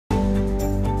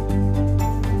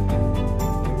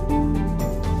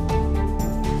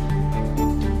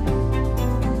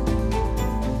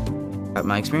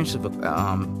My experience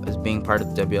as being part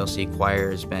of the WLC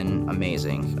choir has been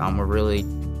amazing. We're really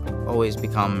always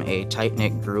become a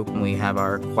tight-knit group, and we have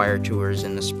our choir tours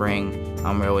in the spring.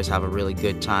 We always have a really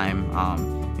good time.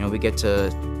 We get to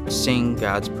sing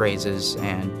God's praises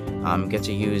and get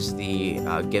to use the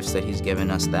gifts that He's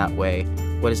given us that way.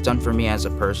 What it's done for me as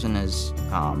a person is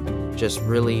just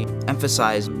really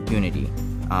emphasize unity.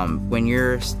 When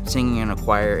you're singing in a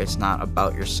choir, it's not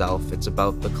about yourself, it's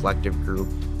about the collective group.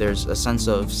 There's a sense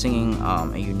of singing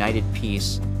a united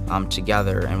piece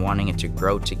together and wanting it to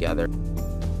grow together.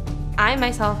 I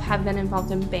myself have been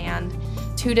involved in band.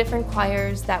 2 different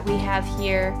choirs that we have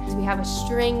here. We have a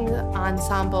string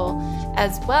ensemble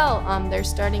as well. They're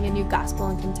starting a new gospel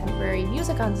and contemporary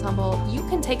music ensemble. You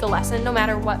can take a lesson no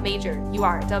matter what major you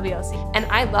are at WLC. And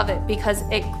I love it because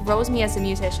it grows me as a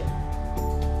musician.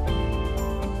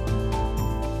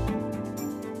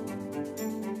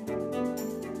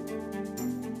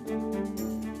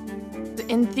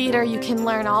 In theater, you can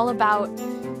learn all about,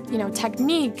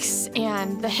 techniques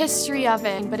and the history of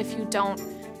it, but if you don't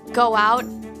go out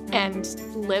and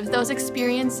live those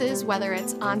experiences, whether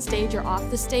it's on stage or off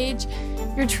the stage,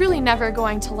 you're truly never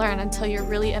going to learn until you're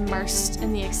really immersed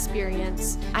in the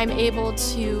experience. I'm able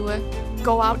to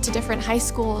go out to different high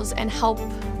schools and help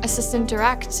assistant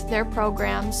direct their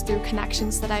programs through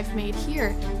connections that I've made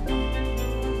here.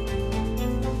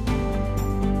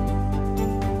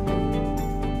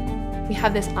 We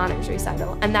have this honors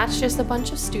recital, and that's just a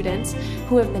bunch of students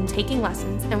who have been taking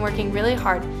lessons and working really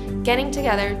hard, getting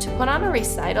together to put on a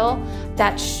recital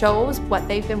that shows what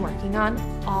they've been working on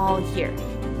all year.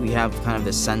 We have kind of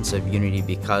this sense of unity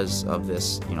because of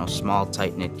this, small,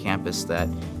 tight-knit campus that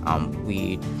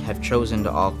we have chosen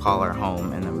to all call our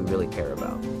home and that we really care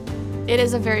about. It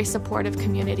is a very supportive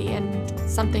community and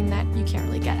something that you can't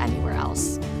really get anywhere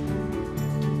else.